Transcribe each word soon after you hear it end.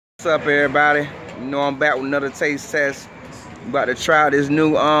What's up, everybody? You know I'm back with another taste test. About to try this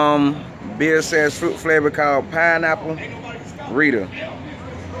new beer says fruit flavor called Pineapple Rita.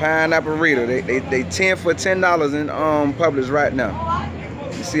 Pineapple Rita. They 10 for $10 in Publix right now.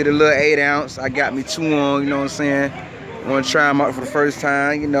 You see the little 8 ounce. I got me 2 on. You know what I'm saying? Want to try them out for the first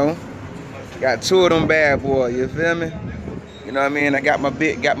time. You know, got 2 of them bad boys. You feel me? You know what I mean? I got my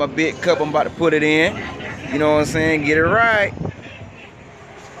big cup. I'm about to put it in. You know what I'm saying? Get it right.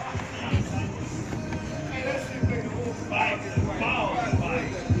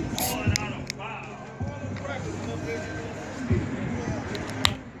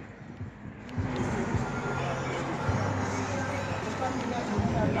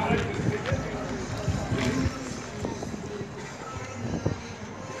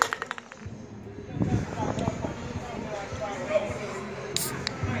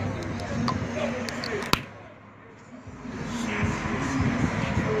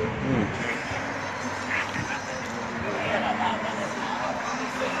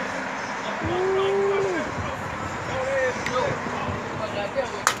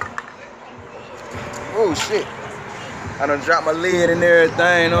 Oh shit, I done dropped my lid and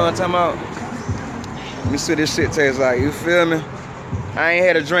everything, you know what I'm talking about? Let me see what this shit tastes like, you feel me? I ain't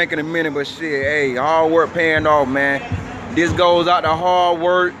had a drink in a minute, but shit, hey, hard work paying off, man. This goes out to hard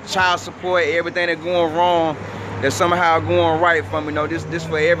work, child support, everything that's going wrong, that's somehow going right for me. You know, this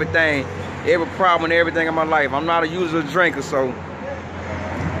for everything, every problem and everything in my life. I'm not a usual drinker, so.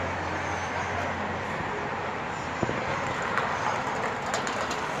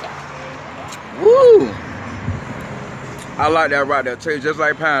 Woo! I like that right there. Tastes just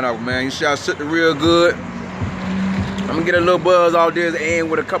like pineapple, man. You see I sipped it real good. I'm gonna get a little buzz off this and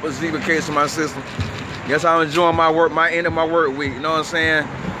with a couple of Zebra case in my system. Guess I'm enjoying my work, my end of my work week. You know what I'm saying?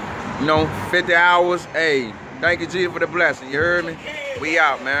 You know, 50 hours. Hey, thank you, Jesus, for the blessing. You heard me? We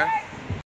out, man.